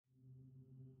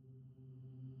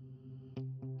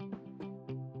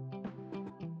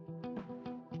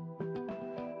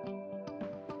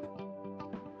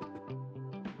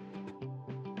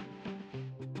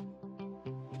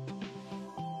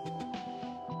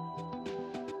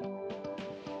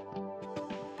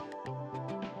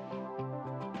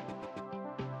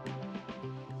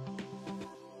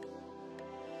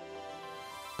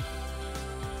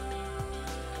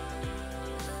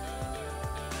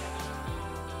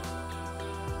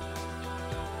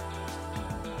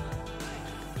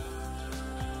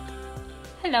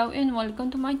Hello and welcome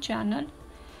to my channel.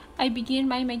 I begin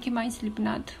by making my slip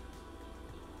knot.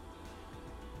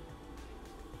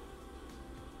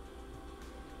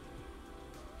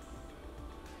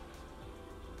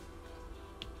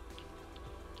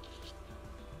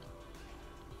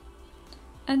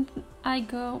 And I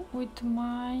go with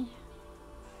my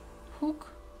hook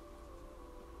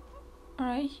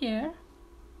right here.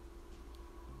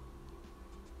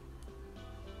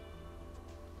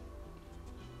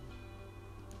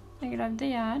 I grab the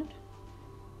yarn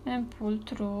and pull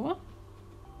through.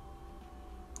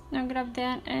 Now grab the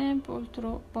yarn and pull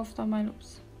through both of my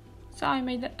loops. So I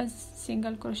made a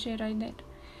single crochet right there.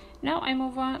 Now I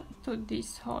move on to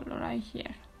this hole right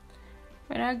here,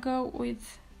 where I go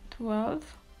with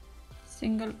 12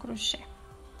 single crochet.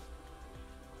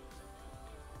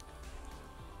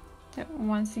 So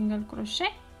 1 single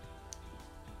crochet,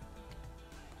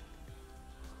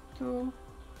 2,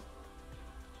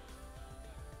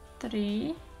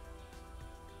 3,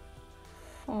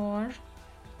 4,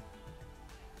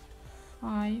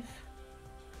 5,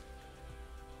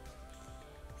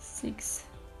 6,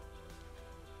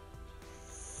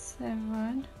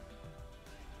 7,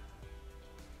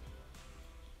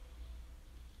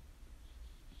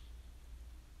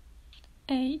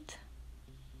 8,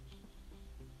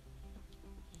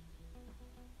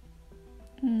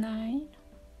 9,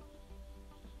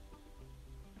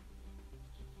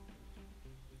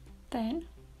 10,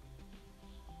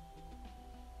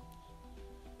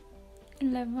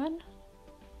 11,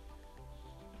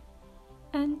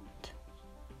 and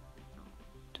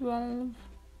 12.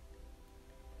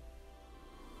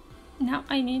 Now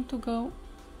I need to go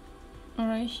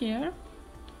right here,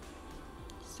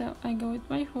 so I go with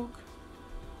my hook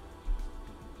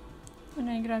and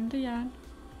I grab the yarn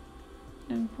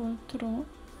and pull through.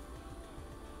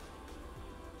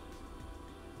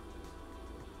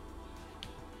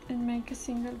 And make a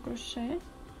single crochet,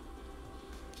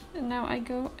 and now I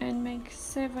go and make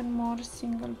 7 more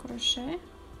single crochet.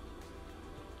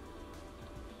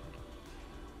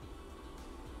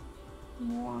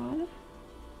 1,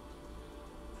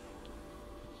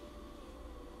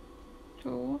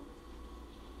 2,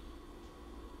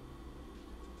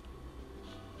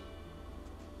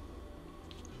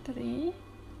 3,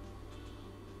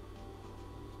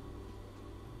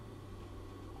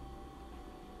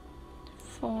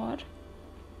 4,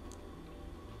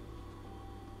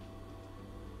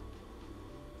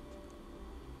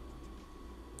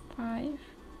 5,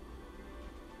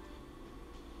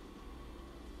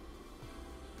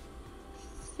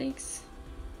 6,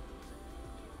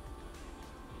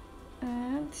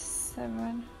 and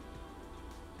 7.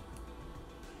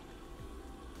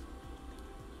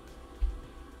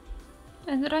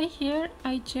 And right here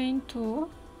I chain 2,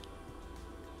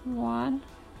 1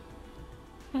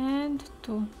 and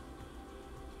 2.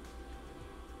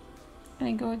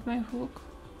 I go with my hook,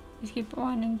 skip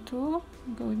 1 and 2,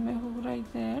 go with my hook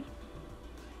right there,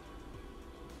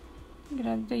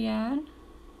 grab the yarn,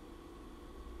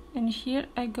 and here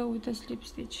I go with a slip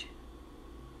stitch.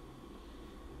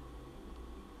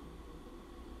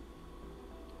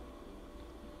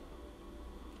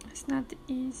 It's not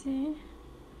easy.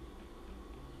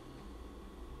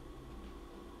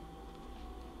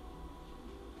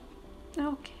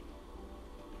 Okay,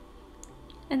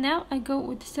 and now I go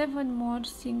with 7 more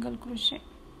single crochet.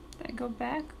 I go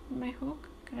back with my hook,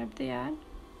 grab the yarn,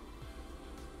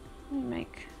 and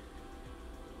make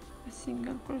a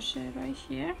single crochet right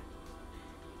here.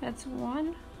 That's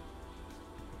 1,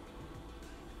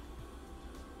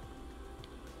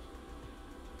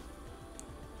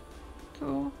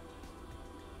 2,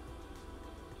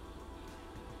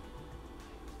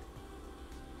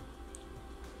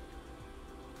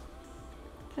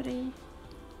 3,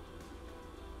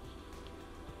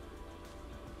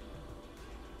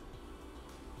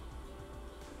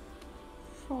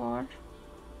 4,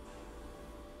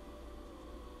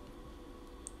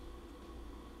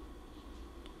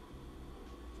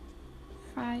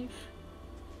 5,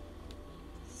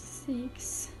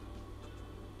 6,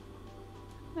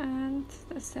 and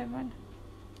 7.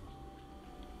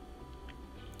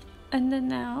 And then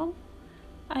now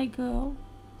I go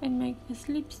and make a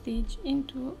slip stitch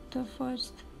into the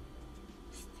first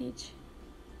stitch.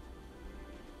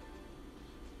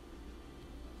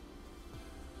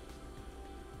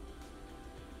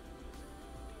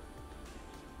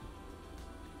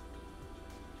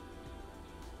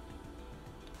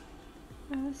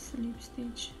 A slip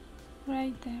stitch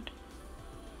right there.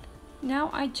 Now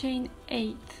I chain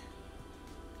 8.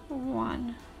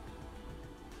 1,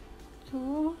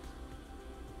 2,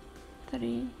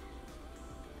 3,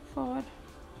 4,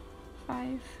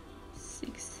 5,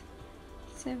 6,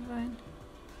 7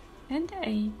 and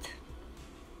 8.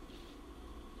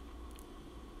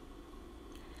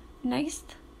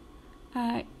 Next,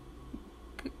 I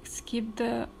skip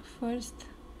the first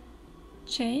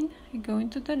chain, I go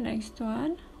into the next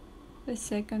one, the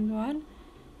second one,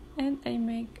 and I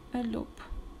make a loop.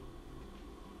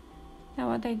 Now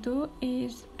what I do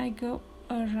is I go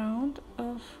around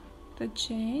of the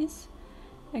chains,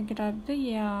 I grab the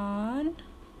yarn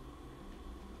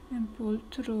and pull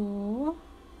through.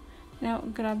 Now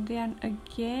grab the yarn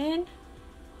again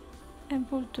and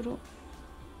pull through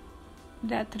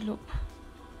that loop.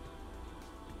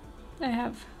 I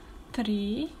have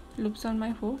 3 loops on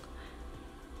my hook.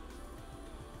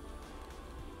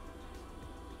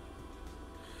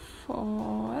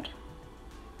 4,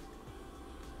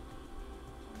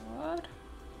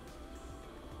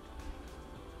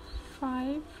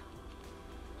 5,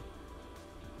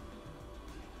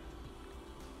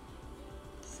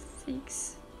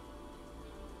 6,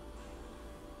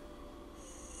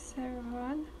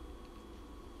 7,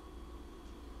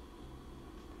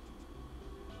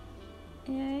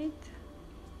 8,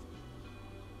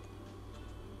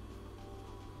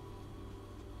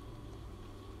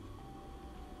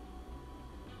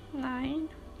 9,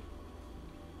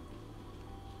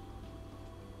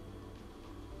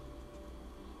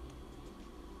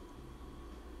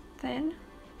 10,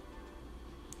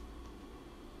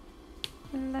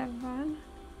 11,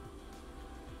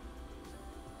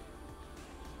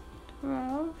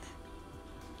 12,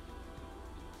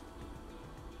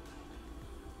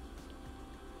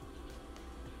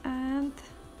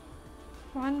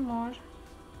 1 more,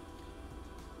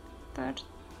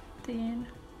 13.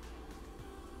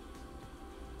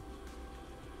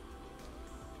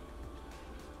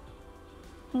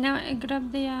 Now I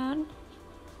grab the yarn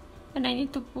and I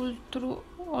need to pull through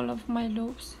all of my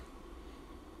loops.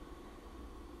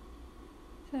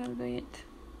 So I'll do it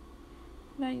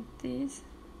like this.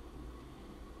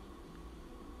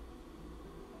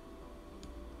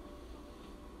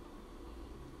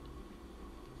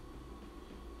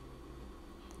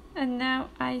 And now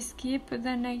I skip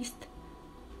the next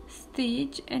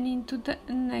stitch and into the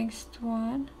next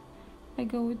one I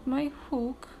go with my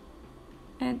hook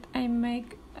and I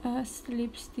make a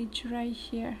slip stitch right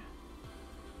here.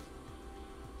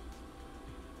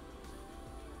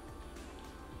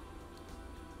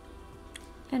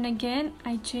 And again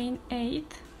I chain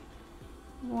 8,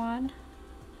 1,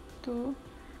 2,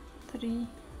 3,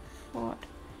 4,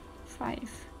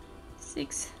 5,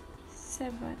 6,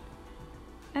 7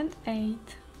 and 8.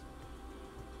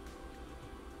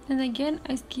 And again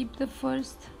I skip the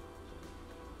first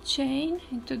chain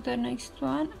into the next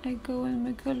one, I go and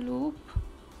make a loop.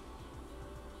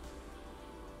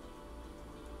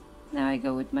 Now I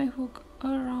go with my hook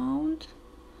around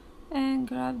and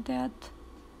grab that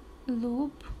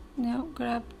loop. Now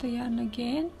grab the yarn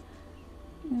again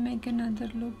and make another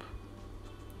loop.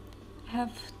 I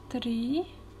have 3,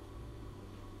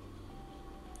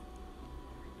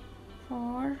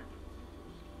 4,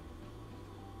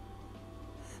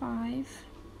 5,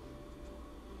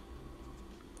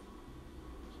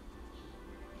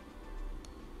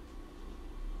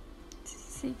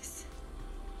 6,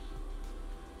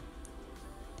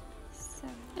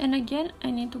 7. And again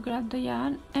I need to grab the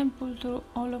yarn and pull through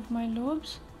all of my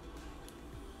loops.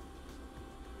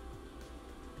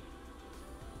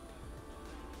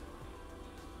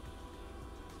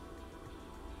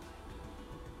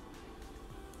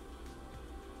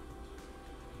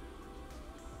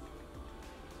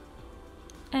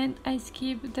 And I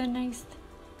skip the next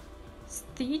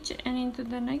stitch and into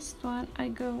the next one I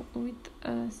go with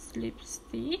a slip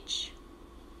stitch.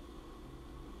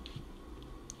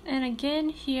 And again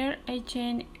here I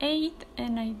chain 8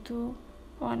 and I do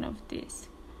one of these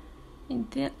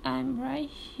until I'm right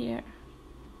here.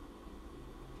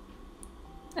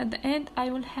 At the end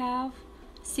I will have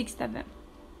 6 of them.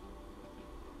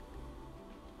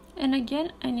 And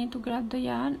again I need to grab the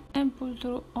yarn and pull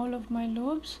through all of my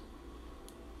loops.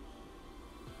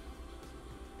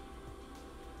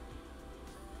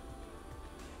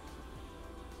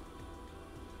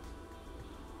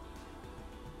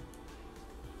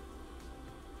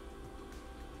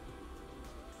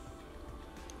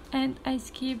 And I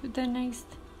skip the next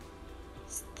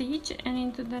stitch and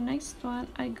into the next one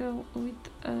I go with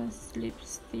a slip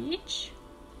stitch.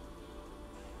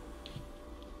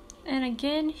 And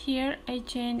again here I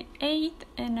chain 8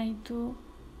 and I do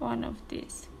one of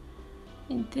these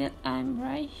until I'm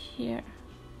right here.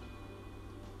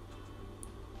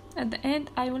 At the end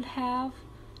I will have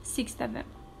 6 of them.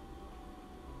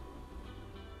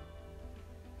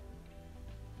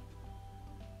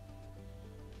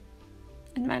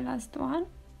 in my last one.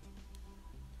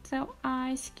 So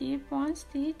I skip one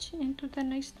stitch into the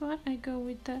next one. I go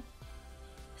with the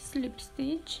slip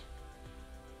stitch,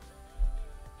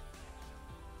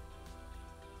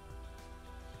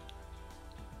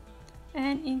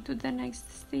 and into the next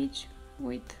stitch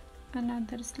with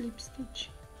another slip stitch,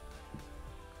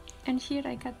 and here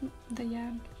I cut the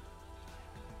yarn.